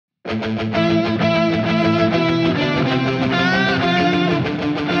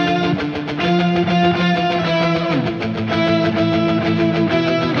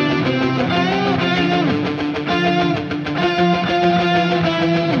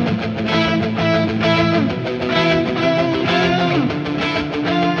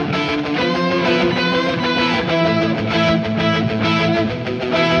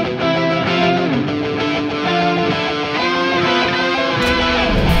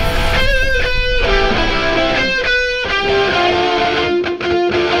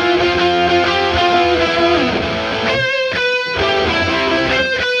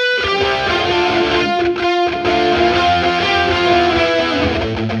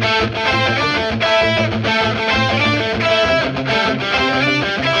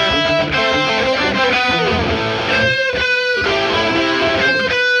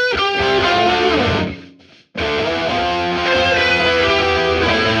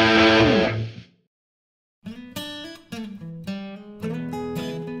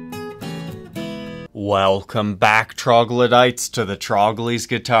Welcome back, troglodytes, to the Trogly's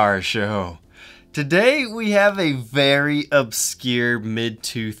Guitar Show. Today we have a very obscure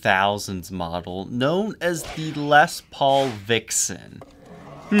mid-2000s model known as the Les Paul Vixen.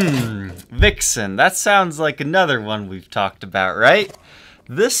 Vixen, that sounds like another one we've talked about, right?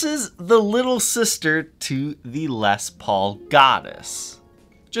 This is the little sister to the Les Paul Goddess.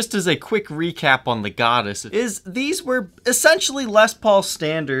 Just as a quick recap on the Goddess, these were essentially Les Paul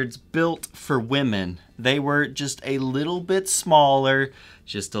standards built for women. They were just a little bit smaller,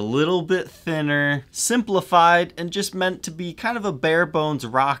 just a little bit thinner, simplified, and just meant to be kind of a bare bones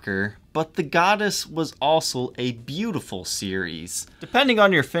rocker. But the Goddess was also a beautiful series. Depending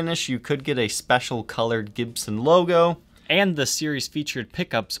on your finish, you could get a special colored Gibson logo, and the series featured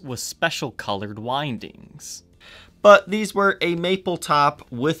pickups with special colored windings. But these were a maple top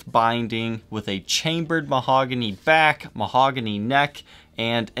with binding, with a chambered mahogany back, mahogany neck,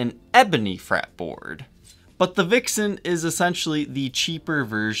 and an ebony fretboard. But the Vixen is essentially the cheaper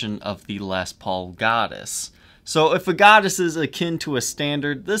version of the Les Paul Goddess. So if a Goddess is akin to a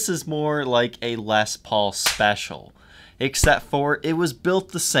standard, this is more like a Les Paul special. Except for it was built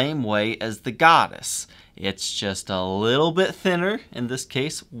the same way as the Goddess. It's just a little bit thinner, in this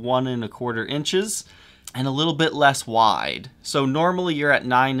case 1 1/4 inches. And a little bit less wide. So normally you're at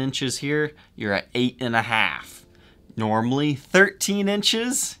 9 inches here, you're at 8.5. Normally 13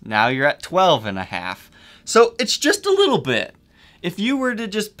 inches, now you're at 12.5. So it's just a little bit. If you were to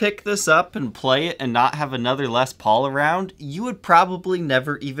just pick this up and play it and not have another Les Paul around, you would probably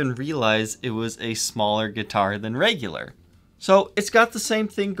never even realize it was a smaller guitar than regular. So it's got the same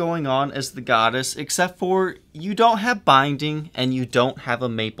thing going on as the Goddess, except for you don't have binding and you don't have a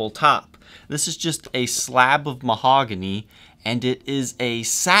maple top. This is just a slab of mahogany, and it is a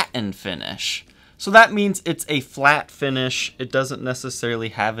satin finish. So that means it's a flat finish. It doesn't necessarily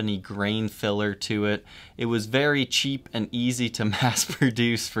have any grain filler to it. It was very cheap and easy to mass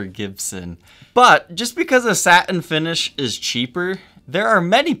produce for Gibson. But just because a satin finish is cheaper, there are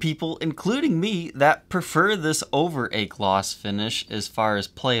many people, including me, that prefer this over a gloss finish as far as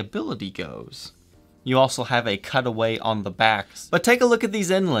playability goes. You also have a cutaway on the backs. But take a look at these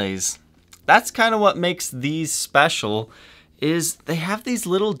inlays. That's kind of what makes these special, is they have these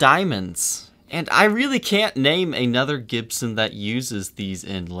little diamonds. And I really can't name another Gibson that uses these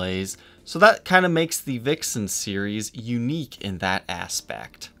inlays, so that kind of makes the Vixen series unique in that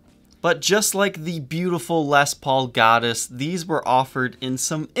aspect. But just like the beautiful Les Paul Goddess, these were offered in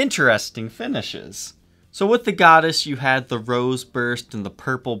some interesting finishes. So with the Goddess, you had the rose burst and the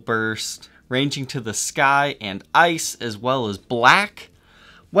purple burst, ranging to the sky and ice, as well as black.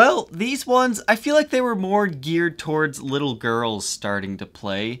 Well, these ones, I feel like they were more geared towards little girls starting to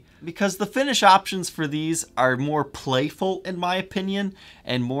play, because the finish options for these are more playful in my opinion,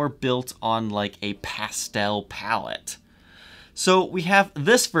 and more built on like a pastel palette. So we have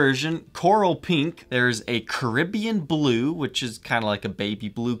this version, coral pink, there's a Caribbean blue, which is kind of like a baby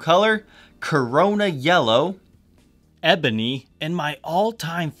blue color, Corona yellow, ebony, and my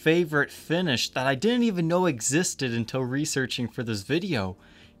all-time favorite finish that I didn't even know existed until researching for this video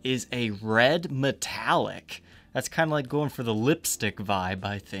is a red metallic. That's kind of like going for the lipstick vibe,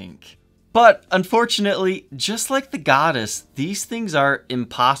 I think. But unfortunately, just like the Goddess, these things are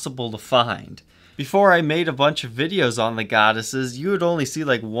impossible to find. Before I made a bunch of videos on the Goddesses, you would only see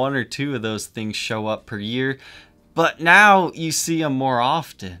like 1 or 2 of those things show up per year. But now you see them more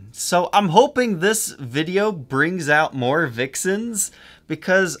often. So I'm hoping this video brings out more Vixens,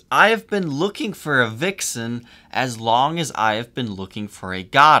 because I have been looking for a Vixen as long as I have been looking for a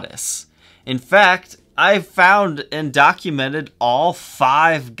Goddess. In fact, I found and documented all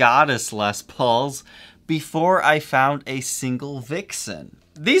 5 Goddess Les Pauls before I found a single Vixen.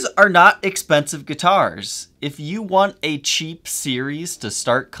 These are not expensive guitars. If you want a cheap series to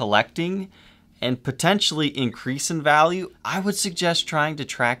start collecting and potentially increase in value, I would suggest trying to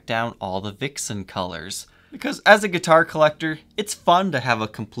track down all the Vixen colors. Because as a guitar collector, it's fun to have a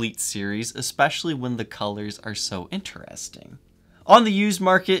complete series, especially when the colors are so interesting. On the used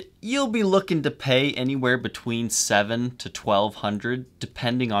market, you'll be looking to pay anywhere between $700 to $1,200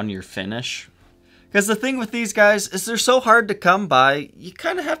 depending on your finish. Because the thing with these guys is they're so hard to come by, you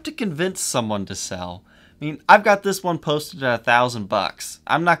kind of have to convince someone to sell. I mean, I've got this one posted at $1,000.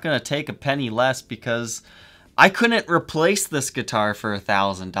 I'm not going to take a penny less because I couldn't replace this guitar for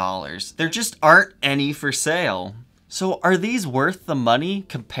 $1,000. There just aren't any for sale. So are these worth the money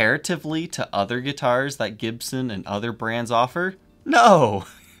comparatively to other guitars that Gibson and other brands offer? No.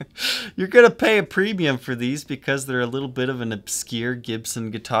 You're going to pay a premium for these because they're a little bit of an obscure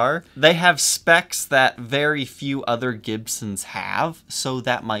Gibson guitar. They have specs that very few other Gibsons have, so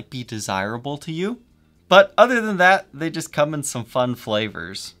that might be desirable to you. But other than that, they just come in some fun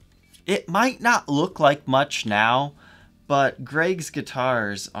flavors. It might not look like much now, but Greg's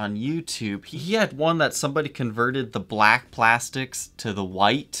Guitars on YouTube, he had one that somebody converted the black plastics to the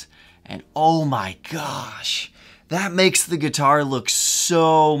white, and oh my gosh, that makes the guitar look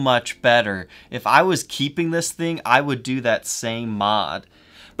so much better. If I was keeping this thing, I would do that same mod.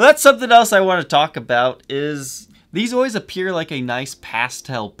 But that's something else I want to talk about is these always appear like a nice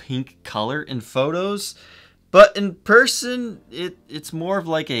pastel pink color in photos, but in person, it's more of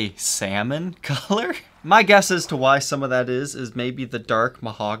like a salmon color. My guess as to why some of that is maybe the dark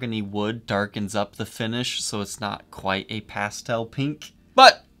mahogany wood darkens up the finish, so it's not quite a pastel pink.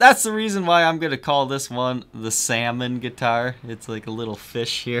 But that's the reason why I'm going to call this one the salmon guitar. It's like a little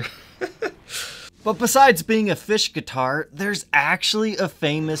fish here. But besides being a fish guitar, there's actually a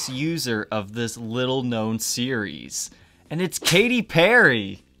famous user of this little known series, and it's Katy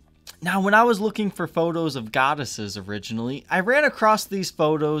Perry. Now, when I was looking for photos of goddesses originally, I ran across these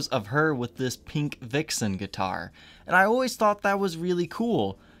photos of her with this pink Vixen guitar, and I always thought that was really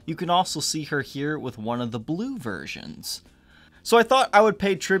cool. You can also see her here with one of the blue versions. So I thought I would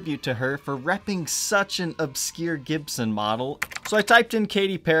pay tribute to her for repping such an obscure Gibson model. So I typed in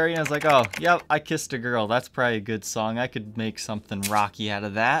Katy Perry and I was like, oh, yep, I Kissed a Girl. That's probably a good song. I could make something rocky out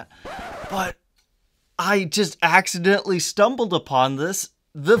of that. But I just accidentally stumbled upon this.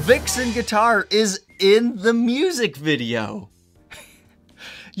 The Vixen guitar is in the music video.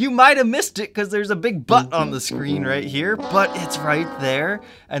 You might have missed it because there's a big butt on the screen right here, but it's right there.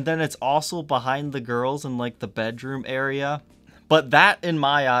 And then it's also behind the girls in like the bedroom area. But that, in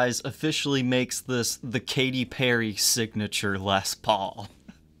my eyes, officially makes this the Katy Perry Signature Les Paul.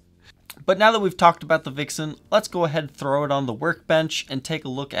 But now that we've talked about the Vixen, let's go ahead and throw it on the workbench and take a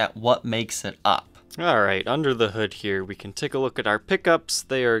look at what makes it up. Alright, under the hood here, we can take a look at our pickups.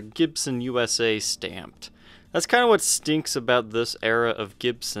 They are Gibson USA stamped. That's kind of what stinks about this era of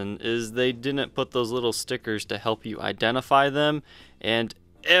Gibson, is they didn't put those little stickers to help you identify them, and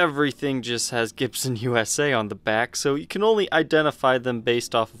everything just has Gibson USA on the back, so you can only identify them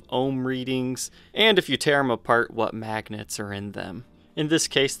based off of ohm readings, and if you tear them apart, what magnets are in them. In this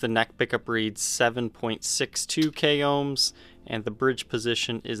case, the neck pickup reads 7.62 k ohms, and the bridge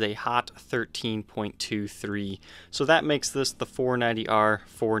position is a hot 13.23, so that makes this the 490R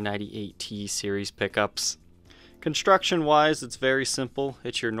 498T series pickups. Construction wise, it's very simple.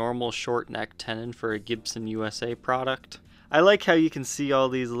 It's your normal short neck tenon for a Gibson USA product. I like how you can see all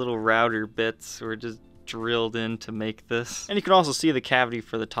these little router bits were just drilled in to make this. And you can also see the cavity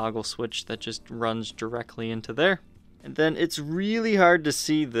for the toggle switch that just runs directly into there. And then it's really hard to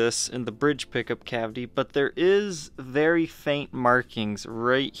see this in the bridge pickup cavity, but there is very faint markings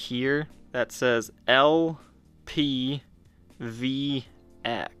right here that says LPVX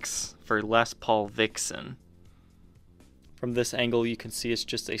for Les Paul Vixen. From this angle you can see it's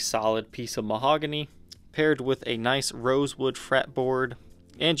just a solid piece of mahogany paired with a nice rosewood fretboard,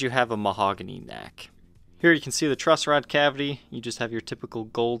 and you have a mahogany neck. Here you can see the truss rod cavity. You just have your typical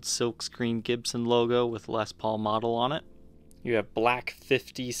gold silkscreen Gibson logo with Les Paul model on it. You have black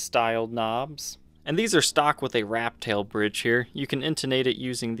 50s styled knobs. And these are stock with a wrap tail bridge here. You can intonate it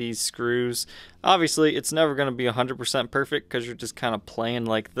using these screws. Obviously, it's never going to be 100% perfect because you're just kind of playing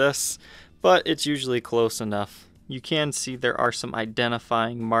like this, but it's usually close enough. You can see there are some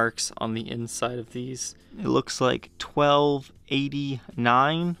identifying marks on the inside of these. It looks like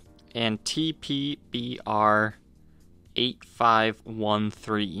 1289 and TPBR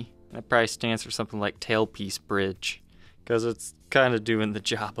 8513. That probably stands for something like tailpiece bridge, because it's kind of doing the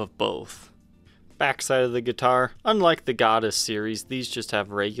job of both. Backside of the guitar, unlike the Goddess series, these just have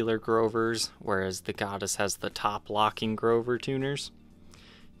regular Grovers, whereas the Goddess has the top locking Grover tuners.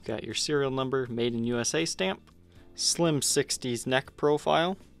 You've got your serial number, Made in USA stamp, slim 60s neck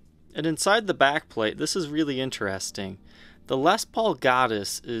profile, and inside the backplate, this is really interesting. The Les Paul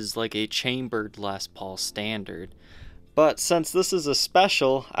Goddess is like a chambered Les Paul standard. But since this is a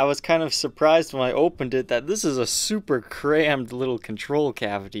special, I was kind of surprised when I opened it that this is a super crammed little control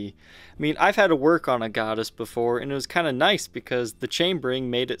cavity. I mean, I've had to work on a Goddess before, and it was kind of nice because the chambering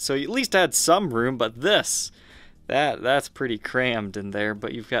made it so you at least had some room, but that's pretty crammed in there.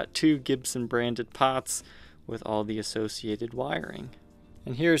 But you've got 2 Gibson branded pots with all the associated wiring.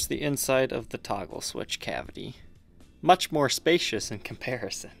 And here's the inside of the toggle switch cavity. Much more spacious in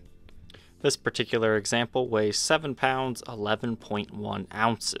comparison. This particular example weighs 7 pounds, 11.1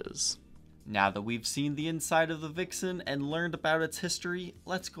 ounces. Now that we've seen the inside of the Vixen and learned about its history,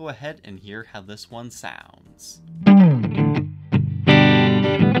 let's go ahead and hear how this one sounds.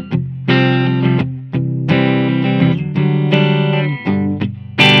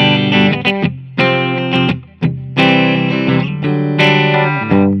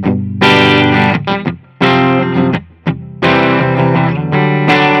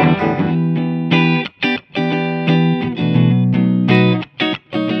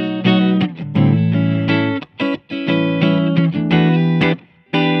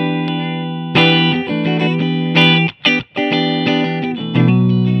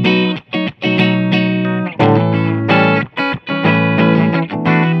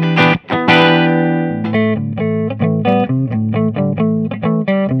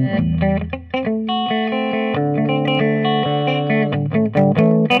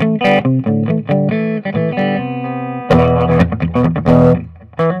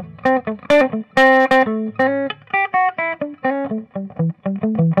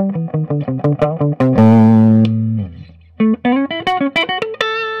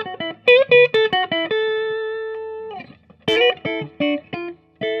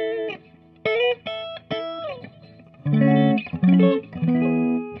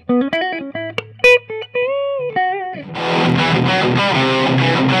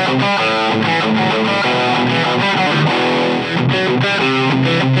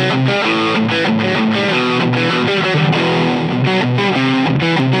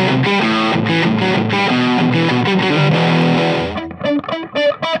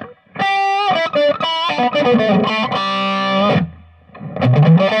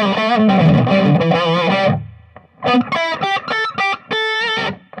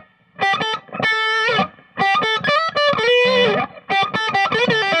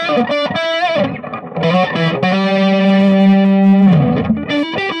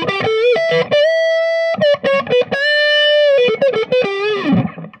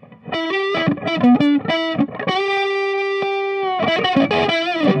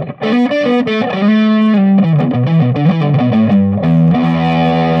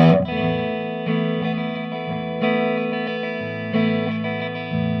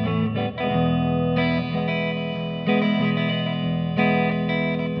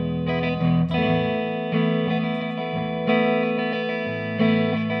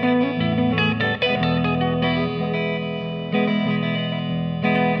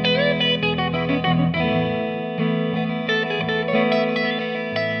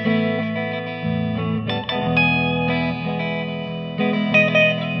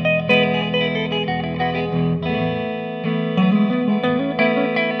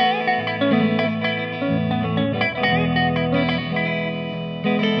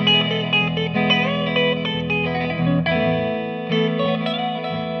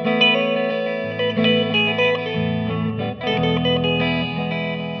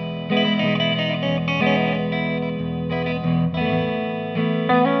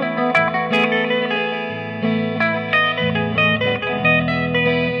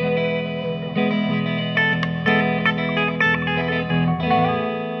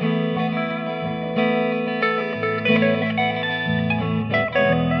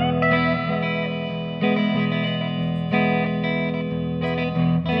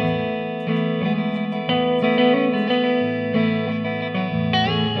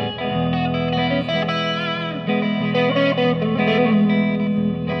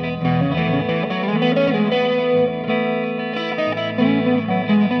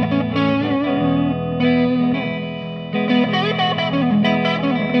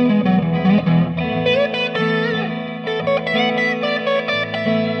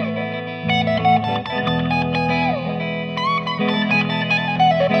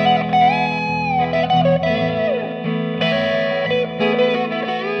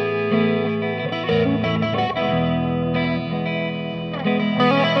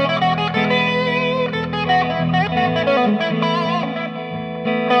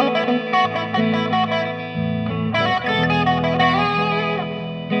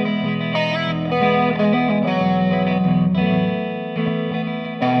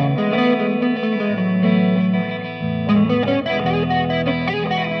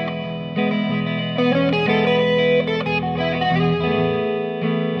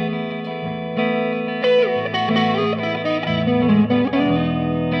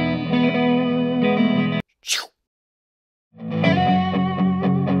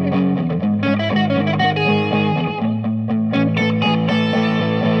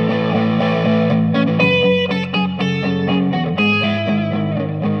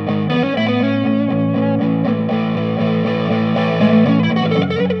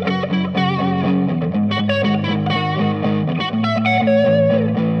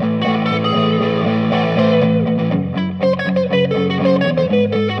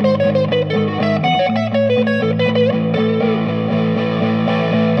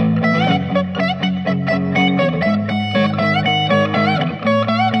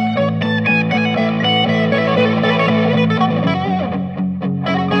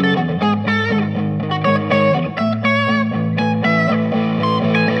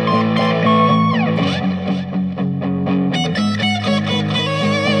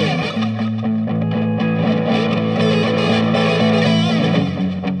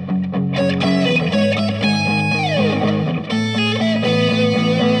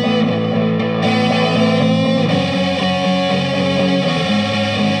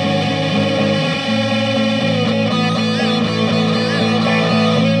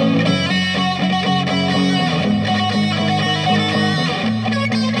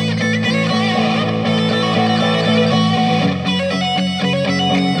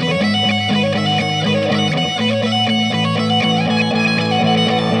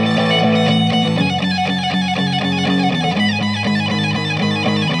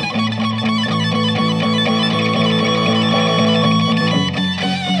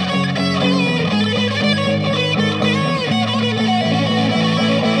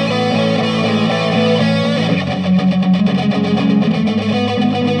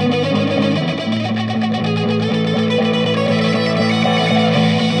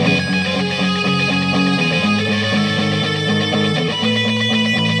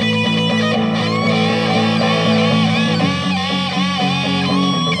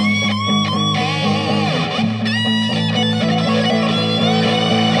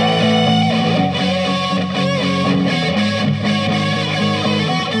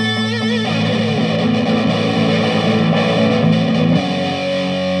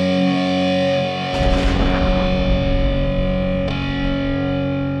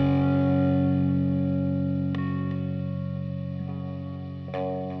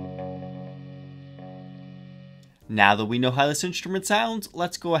 Now that we know how this instrument sounds,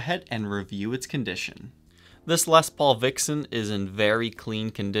 let's go ahead and review its condition. This Les Paul Vixen is in very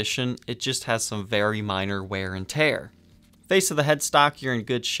clean condition. It just has some very minor wear and tear. Face of the headstock, you're in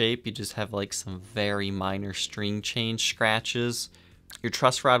good shape. You just have like some very minor string change scratches. Your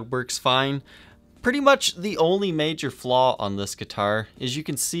truss rod works fine. Pretty much the only major flaw on this guitar is you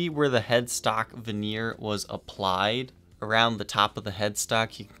can see where the headstock veneer was applied. Around the top of the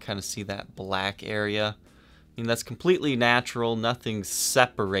headstock, you can kind of see that black area. I mean, that's completely natural, nothing's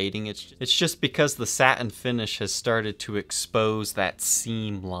separating. It's just because the satin finish has started to expose that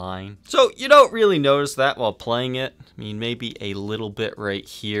seam line. So you don't really notice that while playing it. I mean, maybe a little bit right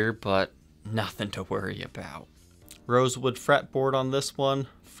here, but nothing to worry about. Rosewood fretboard on this one.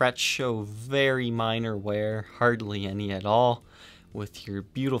 Frets show very minor wear, hardly any at all, with your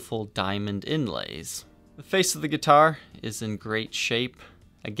beautiful diamond inlays. The face of the guitar is in great shape.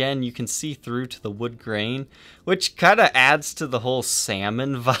 Again, you can see through to the wood grain, which kind of adds to the whole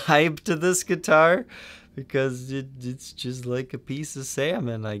salmon vibe to this guitar, because it's just like a piece of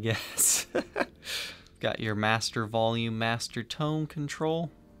salmon, I guess. Got your master volume, master tone control,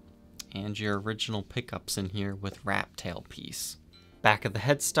 and your original pickups in here with wrap tail piece. Back of the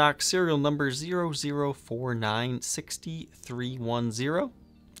headstock, serial number 00496310.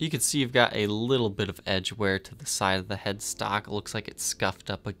 You can see you've got a little bit of edge wear to the side of the headstock. It looks like it's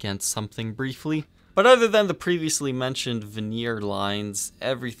scuffed up against something briefly. But other than the previously mentioned veneer lines,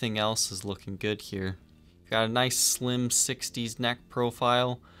 everything else is looking good here. Got a nice slim 60s neck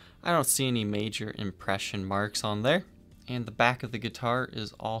profile. I don't see any major impression marks on there. And the back of the guitar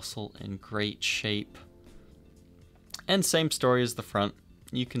is also in great shape. And same story as the front.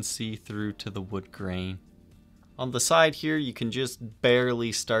 You can see through to the wood grain. On the side here, you can just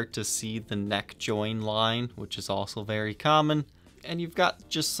barely start to see the neck join line, which is also very common. And you've got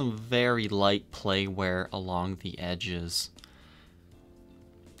just some very light play wear along the edges.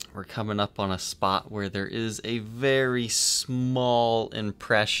 We're coming up on a spot where there is a very small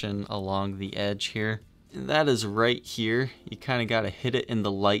impression along the edge here. And that is right here. You kind of got to hit it in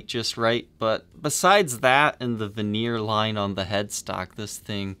the light just right. But besides that and the veneer line on the headstock, this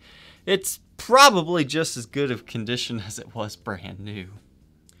thing, it's probably just as good of condition as it was brand new.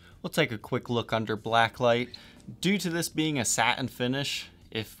 We'll take a quick look under Blacklight. Due to this being a satin finish,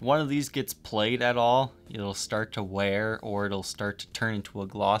 if one of these gets played at all, it'll start to wear or it'll start to turn into a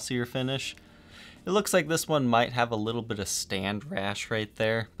glossier finish. It looks like this one might have a little bit of stand rash right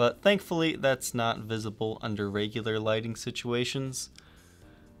there, but thankfully that's not visible under regular lighting situations.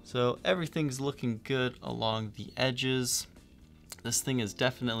 So everything's looking good along the edges. This thing has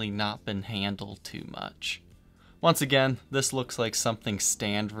definitely not been handled too much. Once again, this looks like something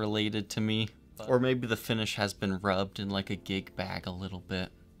stand related to me, or maybe the finish has been rubbed in like a gig bag a little bit.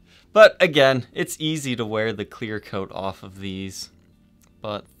 But again, it's easy to wear the clear coat off of these.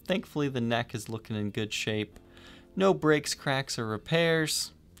 But thankfully the neck is looking in good shape. No breaks, cracks, or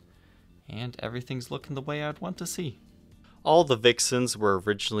repairs. And everything's looking the way I'd want to see. All the Vixens were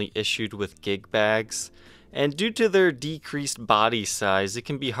originally issued with gig bags, and due to their decreased body size, it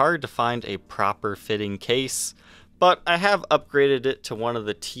can be hard to find a proper fitting case, but I have upgraded it to one of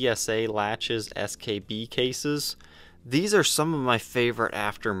the TSA Latches SKB cases. These are some of my favorite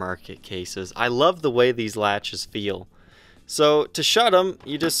aftermarket cases. I love the way these latches feel. So to shut them,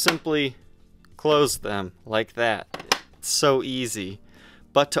 you just simply close them like that. It's so easy.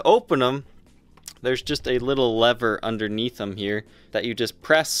 But to open them, there's just a little lever underneath them here that you just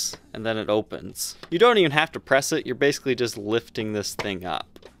press and then it opens. You don't even have to press it, you're basically just lifting this thing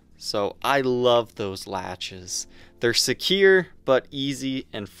up. So I love those latches. They're secure but easy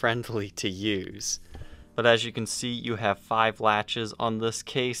and friendly to use. But as you can see, you have 5 latches on this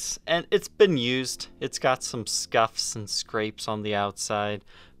case and it's been used. It's got some scuffs and scrapes on the outside,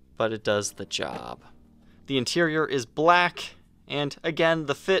 but it does the job. The interior is black. And again,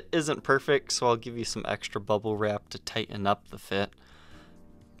 the fit isn't perfect, so I'll give you some extra bubble wrap to tighten up the fit.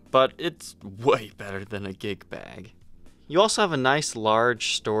 But it's way better than a gig bag. You also have a nice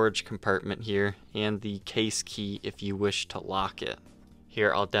large storage compartment here, and the case key if you wish to lock it.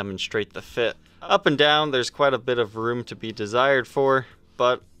 Here I'll demonstrate the fit. Up and down, there's quite a bit of room to be desired for,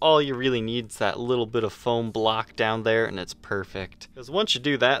 but all you really need is that little bit of foam block down there, and it's perfect. Because once you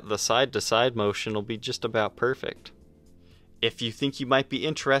do that, the side-to-side motion will be just about perfect. If you think you might be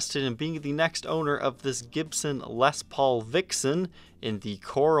interested in being the next owner of this Gibson Les Paul Vixen in the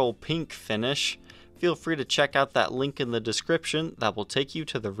coral pink finish, feel free to check out that link in the description that will take you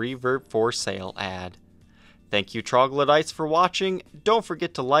to the Reverb for Sale ad. Thank you Troglodytes for watching. Don't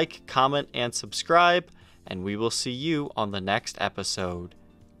forget to like, comment, and subscribe, and we will see you on the next episode.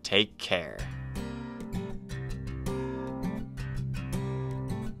 Take care.